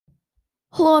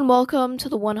Hello and welcome to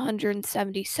the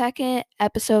 172nd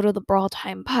episode of the Brawl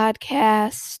Time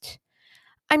Podcast.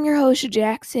 I'm your host,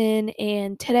 Jackson,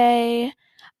 and today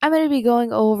I'm going to be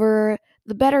going over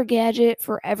the better gadget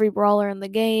for every brawler in the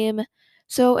game.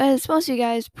 So, as most of you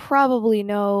guys probably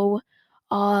know,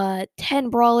 10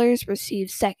 brawlers receive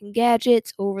second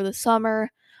gadgets over the summer,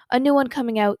 a new one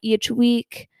coming out each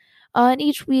week. And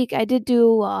each week I did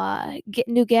do get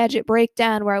new gadget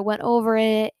breakdown where I went over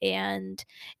it and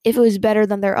if it was better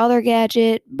than their other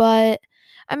gadget, but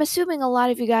I'm assuming a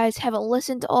lot of you guys haven't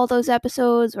listened to all those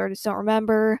episodes or just don't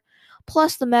remember.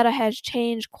 Plus, the meta has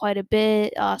changed quite a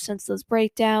bit since those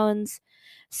breakdowns.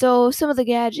 So, some of the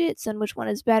gadgets and which one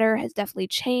is better has definitely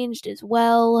changed as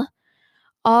well.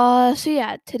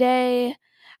 Today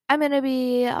I'm going to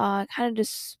be kind of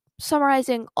just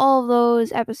summarizing all of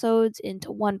those episodes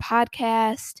into one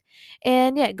podcast.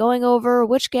 And yeah, going over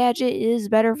which gadget is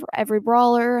better for every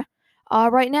brawler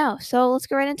right now. So, let's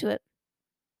get right into it.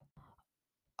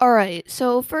 Alright,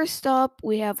 so first up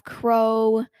we have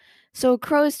Crow. So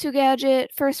Crow's 2 gadget,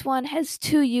 first one has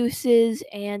 2 uses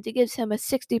and it gives him a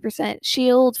 60%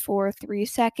 shield for 3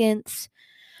 seconds.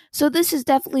 So this is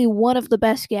definitely one of the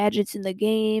best gadgets in the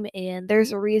game, and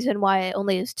there's a reason why it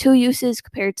only has 2 uses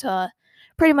compared to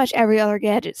pretty much every other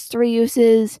gadget's 3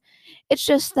 uses. It's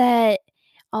just that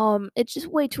it's just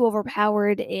way too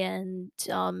overpowered and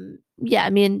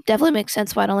definitely makes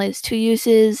sense why it only has 2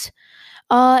 uses.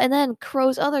 And then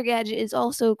Crow's other gadget is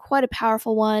also quite a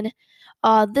powerful one.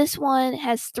 This one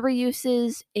has 3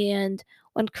 uses, and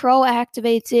when Crow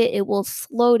activates it, it will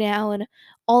slow down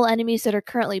all enemies that are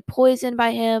currently poisoned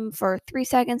by him for 3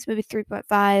 seconds, maybe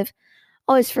 3.5.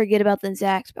 Always forget about the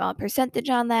exact percentage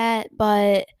on that,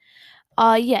 but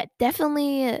yeah,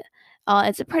 definitely.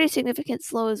 It's a pretty significant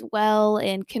slow as well,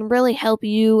 and can really help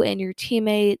you and your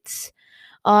teammates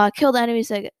kill the enemies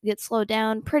that get slowed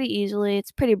down pretty easily.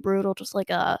 It's pretty brutal, just like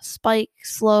a spike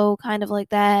slow, kind of like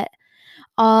that.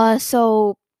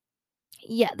 So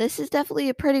yeah, this is definitely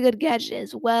a pretty good gadget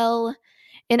as well.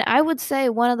 And I would say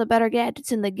one of the better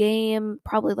gadgets in the game,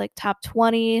 probably like top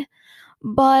 20.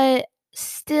 But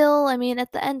still, I mean,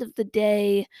 at the end of the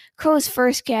day, Crow's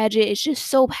first gadget is just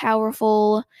so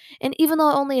powerful. And even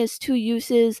though it only has 2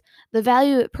 uses, the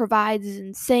value it provides is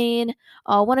insane.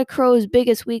 One of Crow's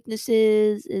biggest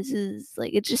weaknesses is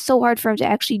like it's just so hard for him to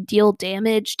actually deal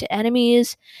damage to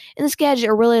enemies. And this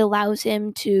gadget really allows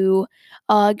him to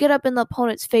get up in the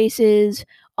opponent's faces,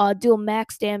 deal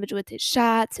max damage with his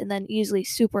shots, and then easily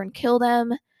super and kill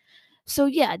them. So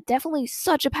yeah, definitely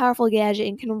such a powerful gadget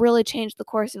and can really change the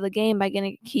course of the game by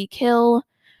getting a key kill.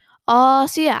 I'm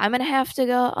gonna have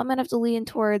to lean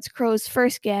towards Crow's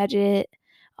first gadget.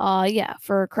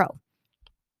 For Crow.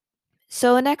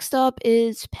 So next up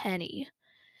is Penny.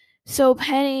 So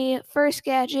Penny, first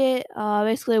gadget,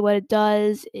 basically what it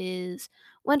does is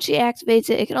when she activates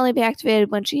it, it can only be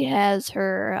activated when she has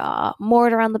her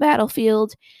mortar on the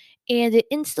battlefield, and it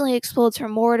instantly explodes her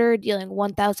mortar, dealing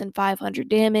 1,500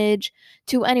 damage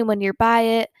to anyone nearby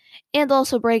it, and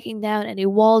also breaking down any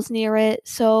walls near it.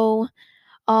 So,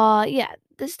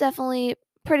 this definitely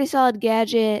pretty solid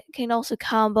gadget. Can also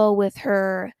combo with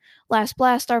her last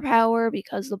blast star power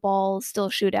because the balls still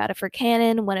shoot out of her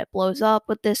cannon when it blows up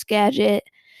with this gadget.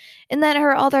 And then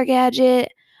her other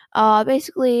gadget,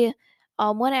 basically,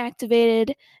 when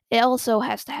activated, it also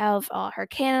has to have her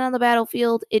cannon on the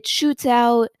battlefield. It shoots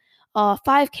out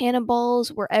 5 cannonballs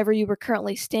wherever you were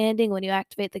currently standing when you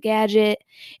activate the gadget.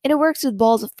 And it works with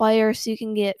balls of fire, so you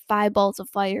can get 5 balls of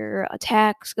fire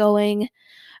attacks going.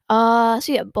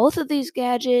 Both of these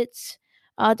gadgets,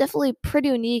 definitely pretty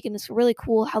unique, and it's really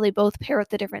cool how they both pair with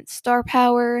the different star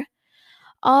power.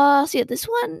 This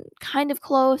one kind of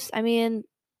close. I mean,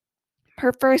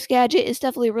 her first gadget is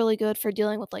definitely really good for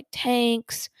dealing with like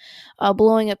tanks,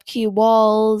 blowing up key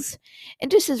walls, and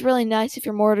just is really nice if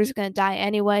your mortar's gonna die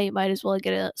anyway. You might as well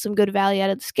get some good value out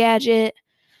of this gadget.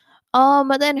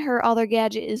 But then her other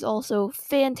gadget is also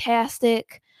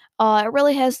fantastic. It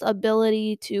really has the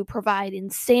ability to provide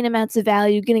insane amounts of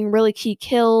value, getting really key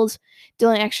kills,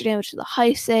 dealing extra damage to the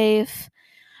high safe.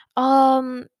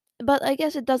 Um, but I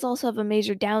guess it does also have a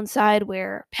major downside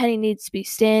where Penny needs to be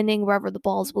standing wherever the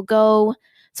balls will go.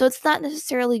 So it's not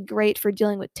necessarily great for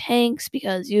dealing with tanks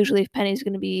because usually if Penny's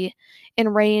going to be in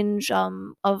range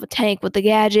of a tank with the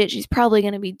gadget, she's probably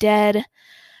going to be dead.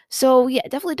 So yeah, it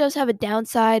definitely does have a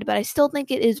downside, but I still think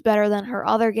it is better than her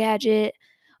other gadget.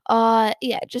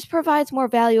 It just provides more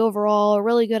value overall,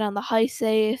 really good on the high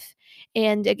safe,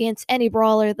 and against any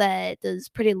brawler that does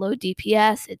pretty low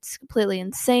DPS, it's completely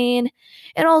insane.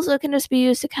 And also can just be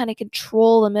used to kind of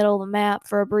control the middle of the map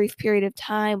for a brief period of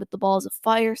time with the balls of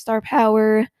fire star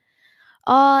power.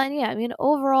 And yeah, I mean,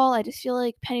 overall, I just feel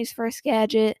like Penny's first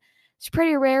gadget is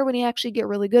pretty rare when you actually get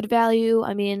really good value.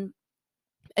 I mean,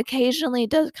 occasionally it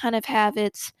does kind of have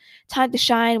its time to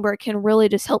shine where it can really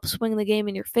just help swing the game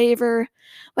in your favor.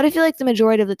 But I feel like the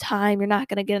majority of the time, you're not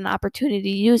going to get an opportunity to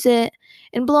use it.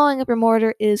 And blowing up your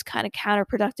mortar is kind of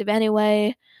counterproductive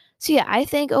anyway. So yeah, I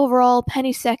think overall,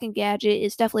 Penny's second gadget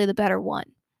is definitely the better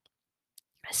one.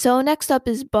 So next up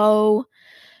is Bo.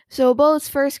 So Bo's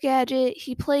first gadget,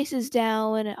 he places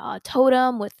down a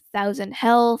totem with 1,000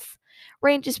 health.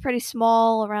 Range is pretty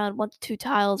small, around 1 to 2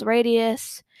 tiles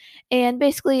radius, and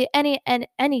basically any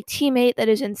teammate that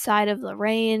is inside of the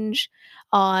range,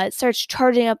 starts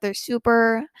charging up their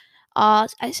super.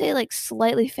 I say like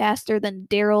slightly faster than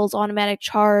Daryl's automatic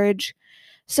charge.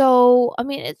 So I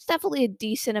mean, it's definitely a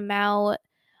decent amount.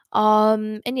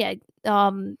 And yeah,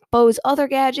 Bo's other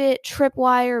gadget,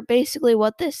 Tripwire, basically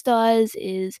what this does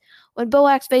is when Bo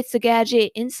activates the gadget,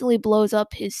 it instantly blows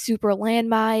up his super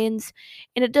landmines,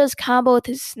 and it does combo with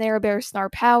his Snare Bear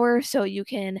Snar power, so you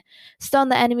can stun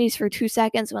the enemies for 2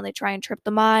 seconds when they try and trip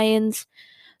the mines.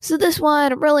 So this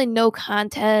one, really no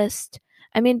contest.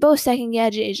 I mean, Bo's second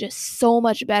gadget is just so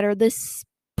much better. This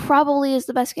probably is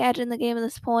the best gadget in the game at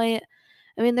this point.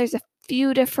 I mean, there's a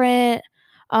few different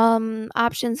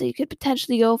options that you could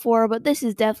potentially go for, but this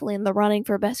is definitely in the running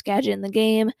for best gadget in the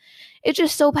game. It's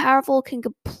just so powerful, can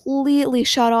completely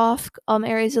shut off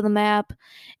areas of the map,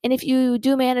 and if you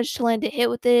do manage to land a hit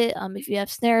with it, if you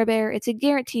have Snare Bear, it's a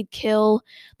guaranteed kill.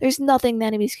 There's nothing the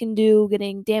enemies can do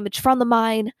getting damage from the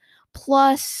mine,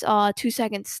 plus 2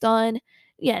 second stun.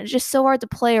 Yeah, it's just so hard to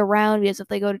play around because if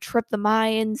they go to trip the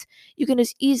mines, you can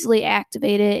just easily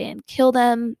activate it and kill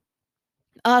them.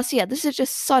 So yeah, this is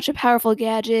just such a powerful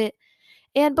gadget.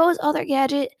 And Bo's other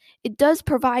gadget, it does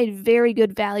provide very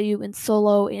good value in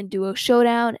solo and duo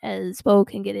showdown, as Bo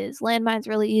can get his landmines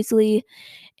really easily.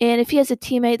 And if he has a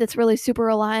teammate that's really super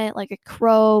reliant, like a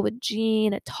Crow, a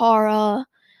Jean, a Tara,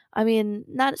 I mean,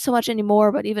 not so much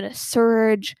anymore, but even a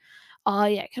Surge, yeah,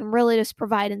 it can really just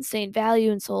provide insane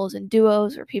value in solos and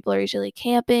duos where people are usually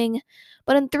camping.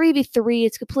 But in 3v3,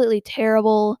 it's completely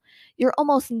terrible. You're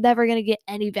almost never going to get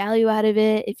any value out of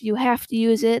it. If you have to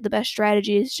use it, the best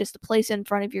strategy is just to place it in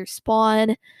front of your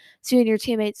spawn so you and your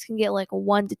teammates can get like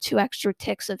 1 to 2 extra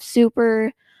ticks of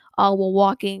super while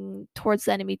walking towards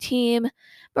the enemy team.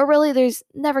 But really, there's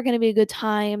never going to be a good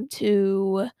time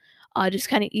to just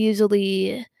kind of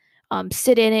easily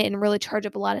sit in it and really charge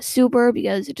up a lot of super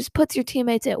because it just puts your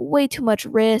teammates at way too much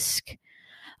risk.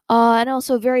 And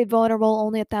also very vulnerable,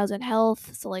 only 1,000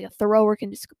 health, so like a thrower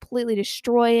can just completely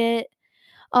destroy it.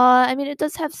 I mean, it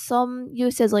does have some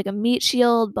use as like a meat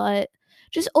shield, but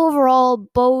just overall,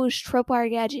 Bo's Tripwire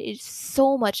gadget is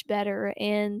so much better.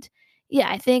 And yeah,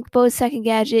 I think Bo's second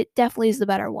gadget definitely is the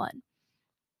better one.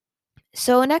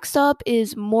 So next up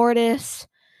is Mortis.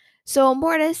 So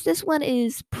Mortis, this one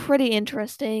is pretty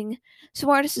interesting. So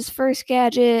Mortis's first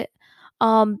gadget,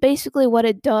 basically what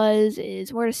it does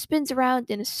is Mortis spins around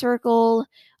in a circle,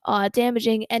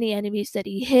 damaging any enemies that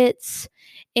he hits,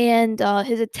 and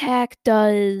his attack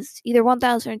does either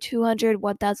 1,200,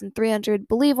 1,300,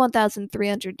 believe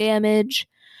 1,300 damage,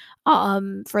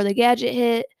 for the gadget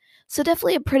hit. So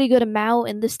definitely a pretty good amount,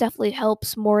 and this definitely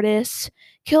helps Mortis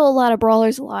kill a lot of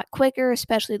brawlers a lot quicker,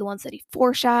 especially the ones that he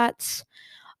four shots.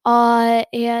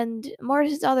 And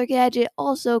Mortis's other gadget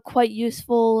also quite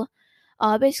useful.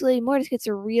 Basically, Mortis gets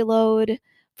a reload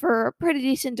for a pretty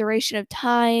decent duration of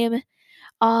time.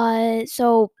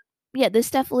 So yeah, this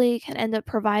definitely can end up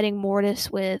providing Mortis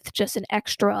with just an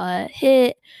extra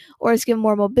hit, or it's given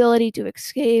more mobility to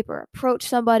escape or approach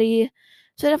somebody.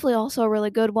 So definitely also a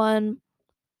really good one.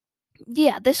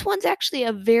 Yeah, this one's actually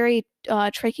a very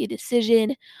tricky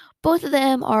decision. Both of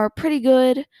them are pretty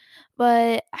good,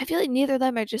 but I feel like neither of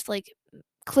them are just like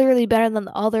clearly better than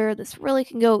the other. This really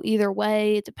can go either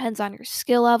way. It depends on your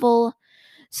skill level.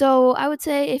 So I would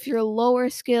say if you're lower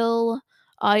skill,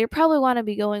 you probably want to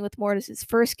be going with Mortis's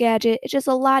first gadget. It's just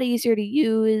a lot easier to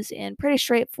use and pretty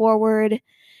straightforward.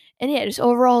 And yeah, just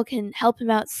overall can help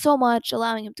him out so much,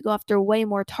 allowing him to go after way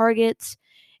more targets.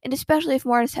 And especially if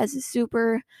Mortis has his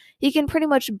super, he can pretty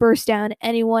much burst down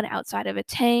anyone outside of a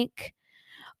tank.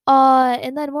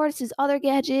 And then Mortis's other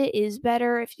gadget is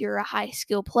better if you're a high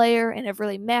skill player and have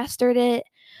really mastered it.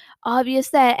 Obvious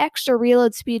that extra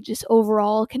reload speed just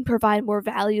overall can provide more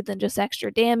value than just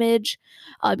extra damage,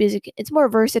 because it's more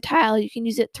versatile. You can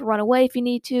use it to run away if you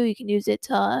need to. You can use it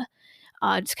to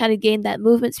just kind of gain that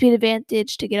movement speed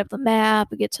advantage to get up the map,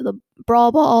 get to the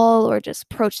brawl ball, or just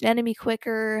approach an enemy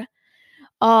quicker.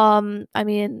 I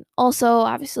mean, also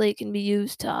obviously it can be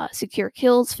used to secure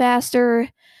kills faster.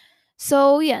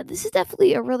 So yeah, this is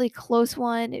definitely a really close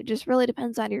one. It just really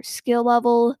depends on your skill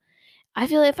level. I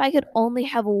feel like if I could only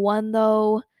have one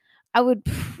though, I would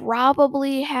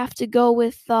probably have to go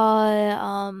with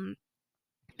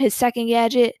his second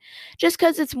gadget, just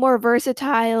because it's more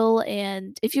versatile,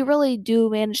 and if you really do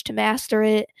manage to master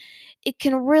it, it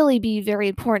can really be very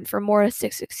important for Mortis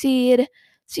to succeed.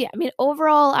 So yeah, I mean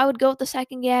overall I would go with the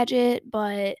second gadget,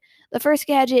 but the first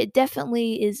gadget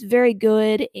definitely is very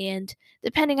good, and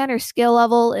depending on your skill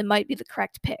level, it might be the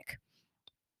correct pick.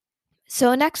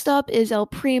 So next up is El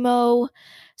Primo.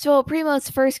 So El Primo's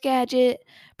first gadget,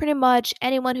 pretty much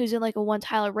anyone who's in like a 1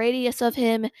 tile radius of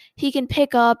him, he can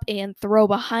pick up and throw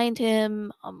behind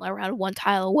him around 1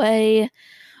 tile away.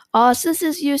 So this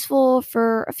is useful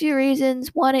for a few reasons.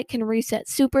 One, it can reset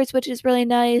supers, which is really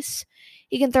nice.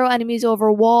 He can throw enemies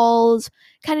over walls,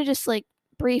 kind of just like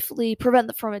briefly prevent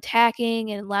them from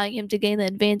attacking and allowing him to gain the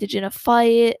advantage in a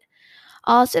fight.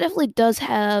 So it definitely does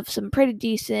have some pretty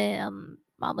decent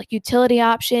like utility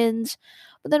options.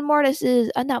 But then Mortis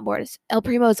is not Mortis. El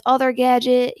Primo's other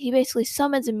gadget. He basically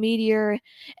summons a meteor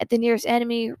at the nearest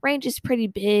enemy. Range is pretty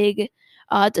big.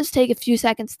 It does take a few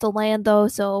seconds to land though,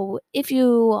 so if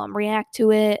you react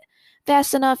to it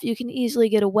fast enough, you can easily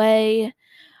get away.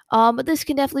 But this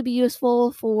can definitely be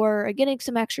useful for getting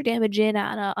some extra damage in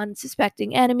on an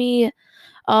unsuspecting enemy,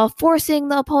 forcing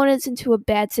the opponents into a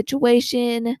bad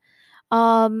situation,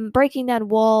 breaking down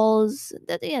walls.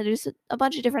 Yeah, there's a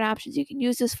bunch of different options you can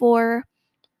use this for.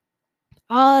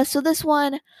 So this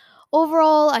one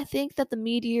overall, I think that the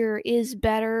meteor is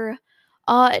better.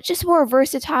 It's just more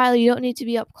versatile. You don't need to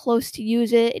be up close to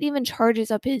use it. It even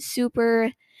charges up his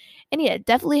super, and yeah, it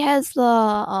definitely has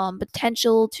the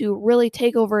potential to really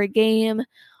take over a game.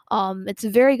 It's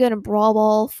very good in Brawl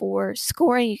Ball for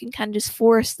scoring. You can kind of just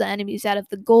force the enemies out of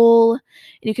the goal, and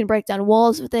you can break down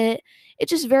walls with it. It's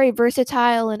just very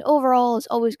versatile, and overall, is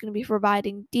always going to be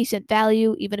providing decent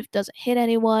value, even if it doesn't hit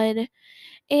anyone.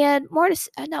 And Mortis,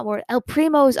 not Mortis, El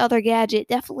Primo's other gadget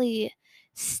definitely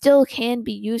still can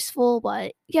be useful,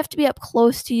 but you have to be up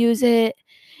close to use it.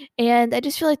 And I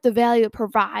just feel like the value it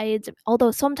provides,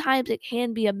 although sometimes it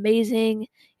can be amazing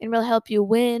and really help you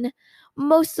win,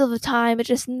 most of the time it's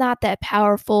just not that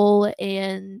powerful.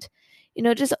 And,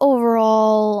 just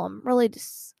overall, really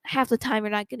just half the time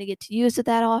you're not going to get to use it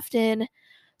that often.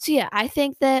 So yeah, I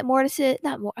think that Mortis,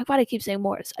 not more, why do I keep saying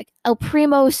Mortis? Like El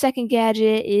Primo's second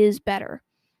gadget is better.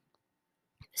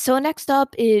 So next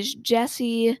up is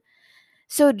Jessie.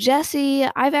 So Jessie,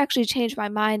 I've actually changed my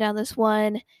mind on this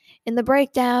one. In the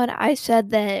breakdown, I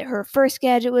said that her first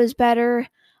gadget was better,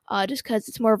 just because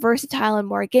it's more versatile and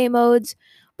more game modes.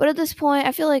 But at this point,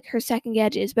 I feel like her second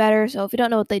gadget is better. So if you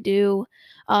don't know what they do,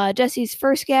 Jessie's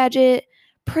first gadget,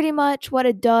 pretty much what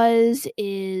it does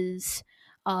is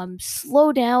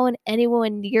slow down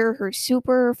anyone near her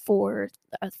super for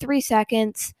 3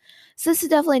 seconds. So this is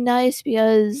definitely nice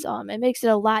because it makes it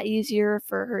a lot easier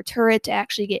for her turret to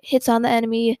actually get hits on the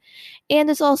enemy, and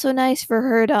it's also nice for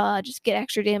her to just get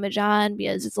extra damage on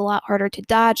because it's a lot harder to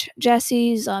dodge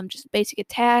Jessie's just basic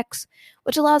attacks,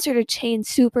 which allows her to chain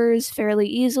supers fairly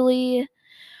easily,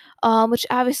 which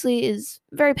obviously is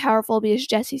very powerful because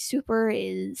Jessie's super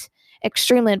is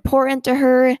extremely important to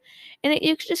her, and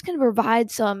you just can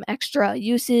provide some extra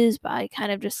uses by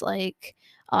kind of just like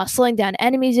slowing down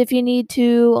enemies if you need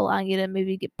to, allowing you to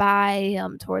maybe get by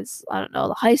towards, I don't know,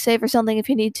 the high save or something if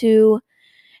you need to.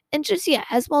 And just, yeah,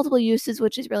 has multiple uses,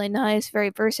 which is really nice, very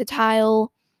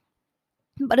versatile.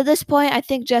 But at this point, I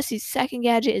think Jessie's second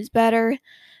gadget is better.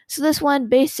 So this one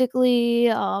basically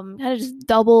kind of just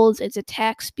doubles its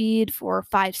attack speed for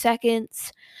 5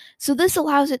 seconds. So this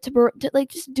allows it to like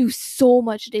just do so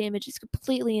much damage. It's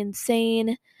completely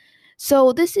insane.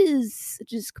 So this is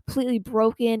just completely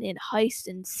broken in Heist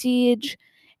and Siege,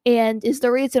 and is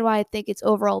the reason why I think it's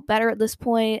overall better at this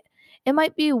point. It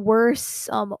might be worse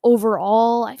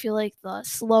overall. I feel like the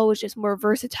slow is just more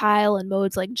versatile in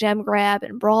modes like Gem Grab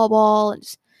and Brawl Ball, and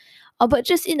but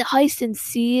just in Heist and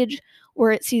Siege,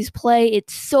 where it sees play,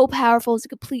 it's so powerful. It's a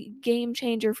complete game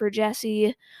changer for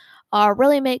Jessie.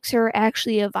 Really makes her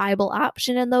actually a viable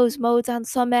option in those modes on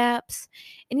some maps.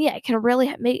 And yeah, it can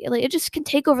really make like it just can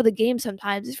take over the game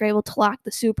sometimes if you're able to lock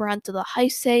the super onto the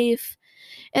heist safe.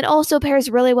 It also pairs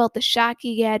really well with the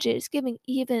Shocky gadget. It's giving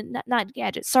even not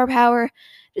gadget star power,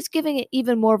 just giving it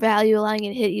even more value, allowing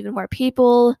it to hit even more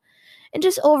people. And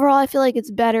just overall, I feel like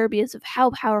it's better because of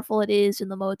how powerful it is in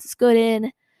the modes it's good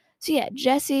in. So yeah,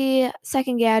 Jessie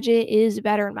second gadget is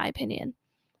better in my opinion.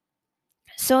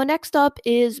 So next up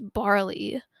is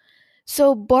Barley.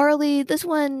 So Barley, this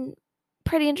one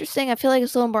pretty interesting. I feel like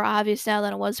it's a little more obvious now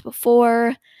than it was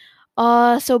before.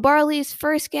 So Barley's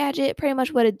first gadget, pretty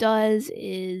much what it does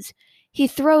is he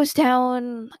throws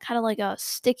down kind of like a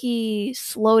sticky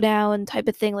slowdown type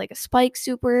of thing, like a spike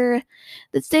super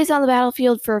that stays on the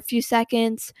battlefield for a few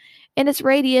seconds. And its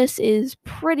radius is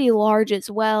pretty large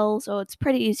as well, so it's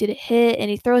pretty easy to hit,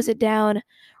 and he throws it down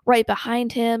right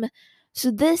behind him. So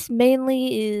this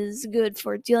mainly is good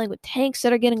for dealing with tanks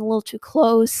that are getting a little too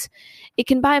close. It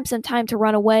can buy him some time to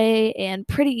run away and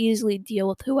pretty easily deal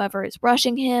with whoever is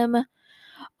rushing him.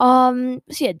 So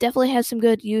yeah, definitely has some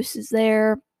good uses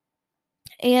there.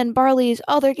 And Barley's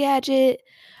other gadget,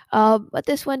 what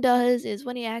this one does is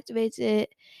when he activates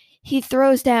it, he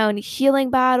throws down healing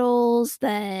bottles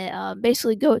that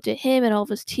basically go to him and all of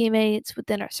his teammates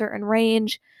within a certain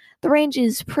range. The range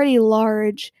is pretty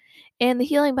large, and the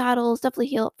healing bottles definitely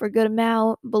heal up for a good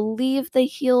amount. Believe they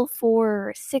heal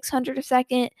for 600 a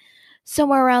second,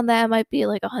 somewhere around that. Might be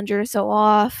like 100 or so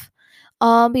off.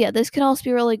 But yeah, this can also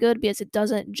be really good because it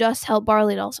doesn't just help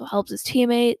Barley; it also helps his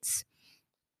teammates.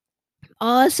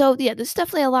 So yeah, this is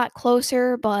definitely a lot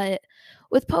closer, but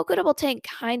with Poké Double Tank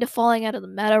kind of falling out of the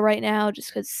meta right now, just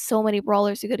because so many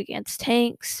brawlers are good against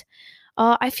tanks,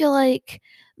 I feel like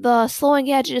the slowing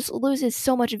gadget just loses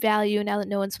so much value now that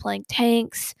no one's playing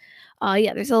tanks.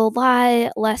 Yeah, there's a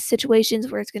lot less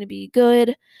situations where it's going to be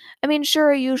good. I mean,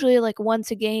 sure, usually like once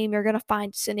a game, you're going to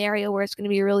find a scenario where it's going to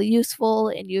be really useful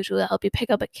and usually help you pick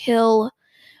up a kill,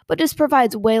 but just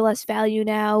provides way less value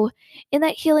now. And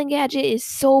that healing gadget is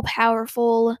so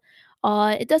powerful.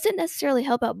 It doesn't necessarily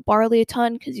help out Barley a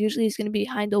ton because usually he's going to be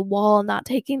behind a wall and not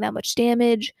taking that much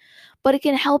damage, but it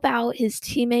can help out his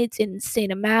teammates an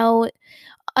insane amount.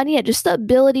 And yeah, just the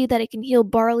ability that it can heal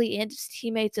Barley and his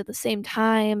teammates at the same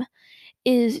time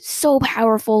is so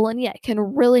powerful. And yeah, it can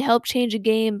really help change a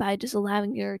game by just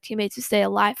allowing your teammates to stay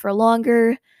alive for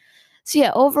longer. So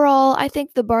yeah, overall, I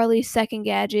think the Barley second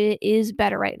gadget is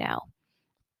better right now.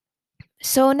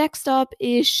 So next up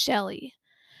is Shelly.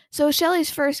 So Shelly's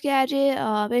first gadget,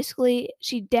 basically,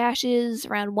 she dashes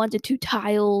around 1 to 2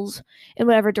 tiles in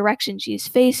whatever direction she's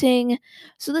facing.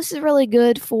 So this is really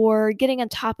good for getting on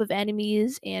top of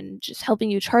enemies and just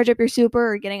helping you charge up your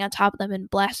super, or getting on top of them and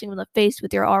blasting them in the face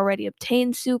with your already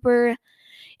obtained super. And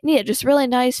yeah, just really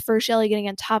nice for Shelly getting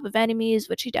on top of enemies,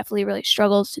 which she definitely really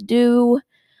struggles to do.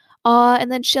 And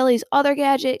then Shelly's other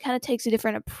gadget kind of takes a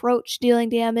different approach dealing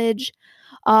damage.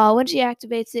 When she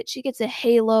activates it, she gets a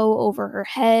halo over her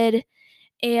head,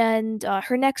 and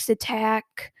her next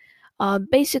attack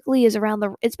basically is around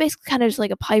the. It's basically kind of just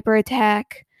like a Piper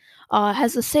attack.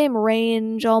 Has the same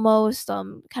range almost,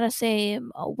 kind of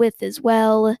same width as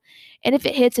well. And if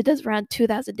it hits, it does around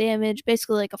 2,000 damage,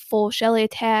 basically like a full Shelly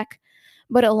attack,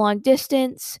 but at a long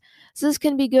distance. So this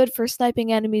can be good for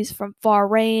sniping enemies from far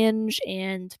range,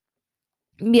 and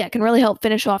yeah, it can really help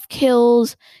finish off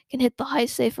kills, can hit the high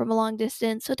safe from a long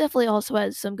distance, so it definitely also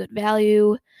has some good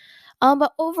value.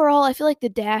 But overall, I feel like the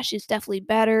dash is definitely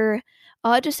better.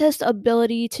 It just has the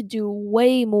ability to do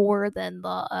way more than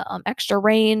the extra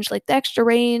range. Like the extra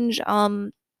range, I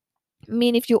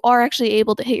mean, if you are actually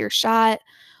able to hit your shot,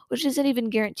 which isn't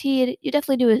even guaranteed, you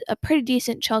definitely do a pretty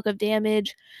decent chunk of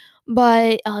damage.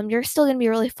 But you're still going to be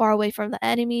really far away from the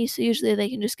enemy, so usually they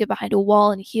can just get behind a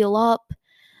wall and heal up.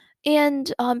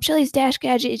 And Shelly's dash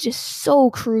gadget is just so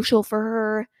crucial for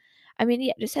her. I mean,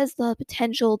 yeah, it just has the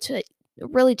potential to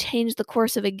really change the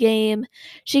course of a game.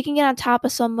 She can get on top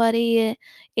of somebody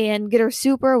and get her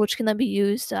super, which can then be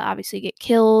used to obviously get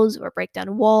kills or break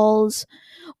down walls.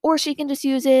 Or she can just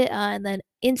use it and then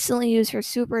instantly use her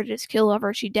super to just kill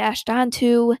whoever she dashed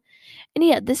onto. And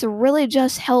yeah, this really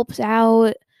just helps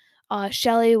out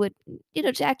Shelly with,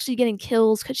 just actually getting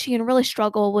kills because she can really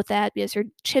struggle with that because her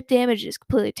chip damage is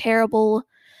completely terrible.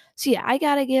 So yeah, I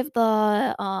gotta give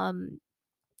the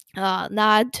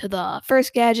nod to the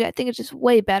first gadget. I think it's just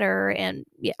way better and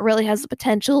yeah, really has the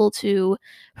potential to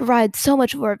provide so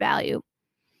much more value.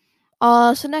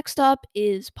 So next up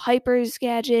is Piper's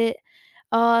gadget.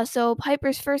 So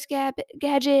Piper's first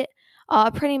gadget,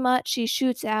 pretty much she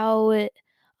shoots out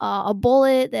a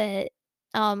bullet that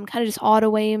kind of just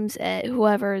auto aims at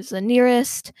whoever's the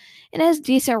nearest. It has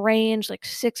decent range, like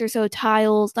 6 or so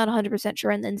tiles. Not 100%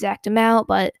 sure on the exact amount,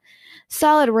 but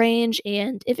solid range.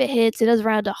 And if it hits, it does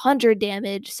around 100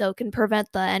 damage, so it can prevent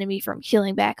the enemy from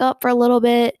healing back up for a little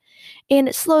bit, and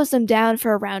it slows them down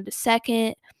for around a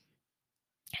second.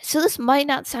 So this might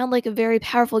not sound like a very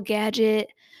powerful gadget.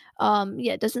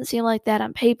 Yeah, it doesn't seem like that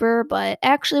on paper, but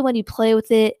actually when you play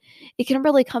with it, it can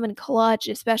really come in clutch,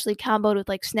 especially comboed with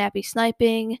like snappy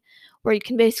sniping, where you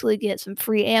can basically get some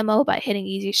free ammo by hitting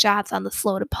easy shots on the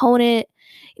slowed opponent.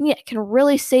 And yeah, it can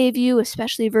really save you,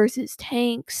 especially versus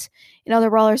tanks and other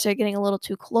brawlers that are getting a little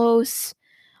too close.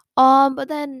 But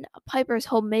then Piper's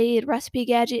homemade recipe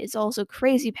gadget is also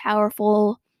crazy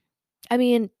powerful. I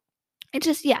mean, it's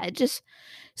just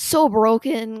so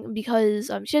broken because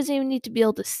she doesn't even need to be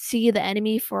able to see the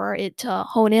enemy for it to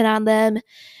hone in on them.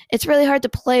 It's really hard to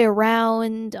play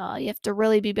around. You have to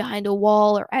really be behind a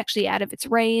wall or actually out of its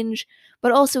range,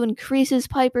 but also increases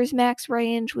Piper's max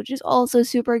range, which is also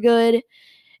super good.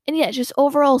 And yeah, just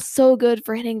overall so good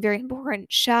for hitting very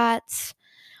important shots.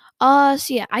 So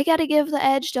yeah, I gotta give the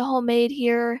edge to homemade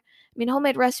here. I mean,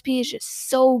 homemade recipe is just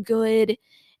so good.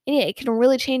 And yeah, it can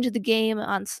really change the game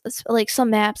on like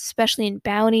some maps, especially in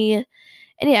Bounty.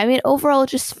 And yeah, I mean, overall,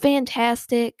 just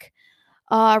fantastic.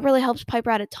 Really helps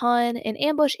Piper out a ton. And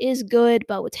Ambush is good,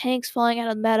 but with tanks falling out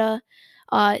of the meta,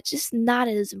 it's just not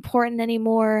as important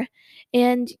anymore.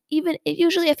 And even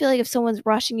usually, I feel like if someone's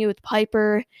rushing you with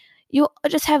Piper, you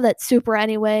just have that super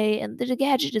anyway, and the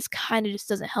gadget just kind of just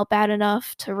doesn't help out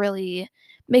enough to really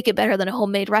make it better than a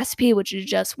homemade recipe, which is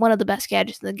just one of the best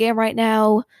gadgets in the game right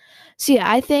now. So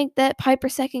yeah, I think that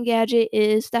Piper's second gadget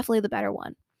is definitely the better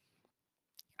one.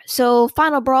 So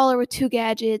final brawler with two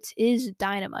gadgets is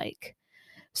Dynamike.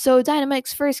 So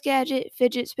Dynamike's first gadget,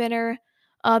 Fidget Spinner,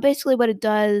 basically what it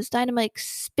does, Dynamike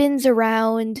spins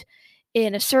around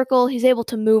in a circle. He's able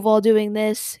to move while doing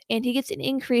this, and he gets an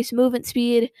increased movement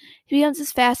speed. He becomes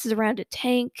as fast as around a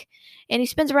tank, and he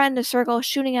spins around in a circle,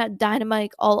 shooting out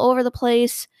Dynamike all over the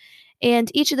place.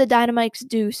 And each of the Dynamikes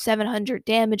do 700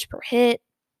 damage per hit.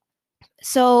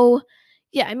 So,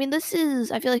 yeah, I mean, this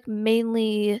is, I feel like,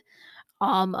 mainly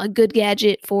a good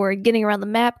gadget for getting around the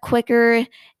map quicker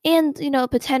and,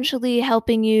 potentially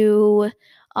helping you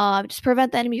just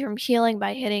prevent the enemy from healing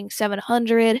by hitting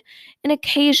 700. And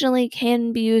occasionally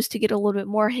can be used to get a little bit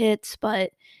more hits,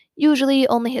 but usually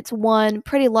only hits one.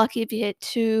 Pretty lucky if you hit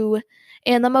two.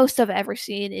 And the most I've ever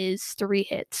seen is 3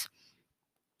 hits.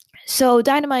 So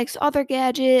Dynamike's other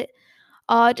gadget,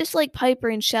 just like Piper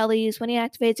and Shelly's, when he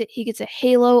activates it, he gets a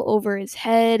halo over his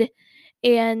head.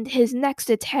 And his next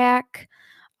attack,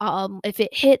 if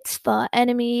it hits the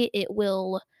enemy, it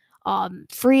will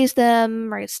freeze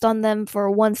them or stun them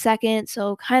for 1 second.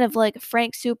 So kind of like a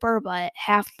Frank Super, but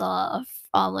half the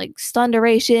like stun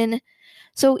duration.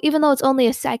 So even though it's only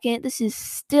a second, this is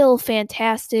still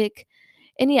fantastic.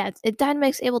 And yeah,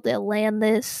 Dynamike's able to land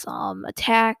this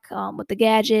attack with the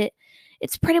gadget.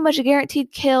 It's pretty much a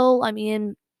guaranteed kill. I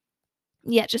mean,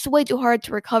 yeah, just way too hard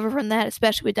to recover from that,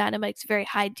 especially with Dynamike's very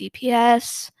high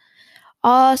DPS.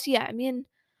 So yeah, I mean,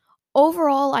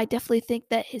 overall, I definitely think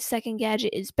that his second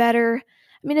gadget is better.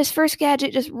 I mean, his first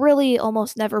gadget just really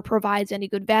almost never provides any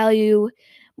good value.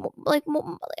 I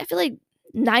feel like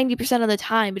 90% of the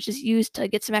time it's just used to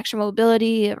get some extra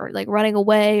mobility or like running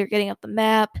away or getting up the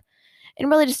map, and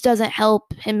really just doesn't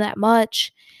help him that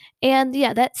much. And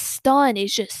yeah, that stun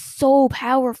is just so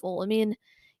powerful. I mean,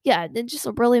 yeah, it just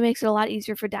really makes it a lot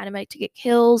easier for Dynamike to get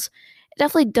kills. It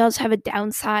definitely does have a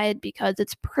downside because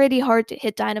it's pretty hard to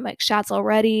hit Dynamike shots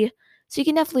already. So you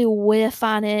can definitely whiff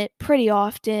on it pretty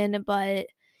often, but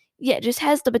yeah, it just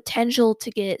has the potential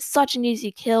to get such an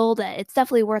easy kill that it's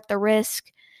definitely worth the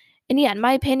risk. And yeah, in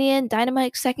my opinion,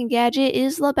 Dynamike's second gadget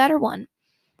is the better one.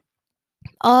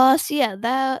 So yeah,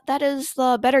 that is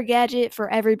the better gadget for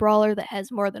every brawler that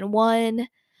has more than one.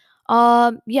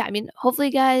 Yeah, I mean, hopefully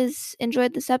you guys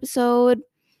enjoyed this episode.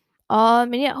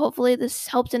 And yeah, hopefully this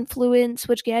helped influence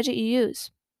which gadget you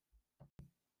use.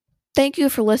 Thank you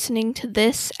for listening to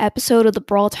this episode of the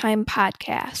Brawl Time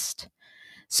podcast.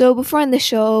 So before I end the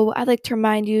show, I'd like to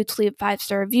remind you to leave a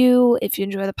 5-star review if you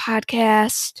enjoy the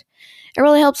podcast. It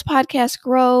really helps the podcast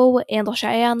grow, and I'll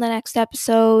shout you out on the next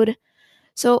episode.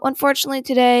 So unfortunately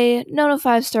today, no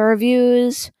 5-star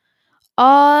reviews.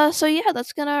 So yeah,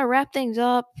 that's gonna wrap things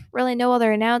up. Really no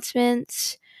other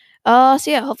announcements. So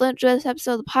yeah, hopefully you enjoy this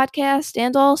episode of the podcast,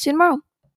 and I'll see you tomorrow.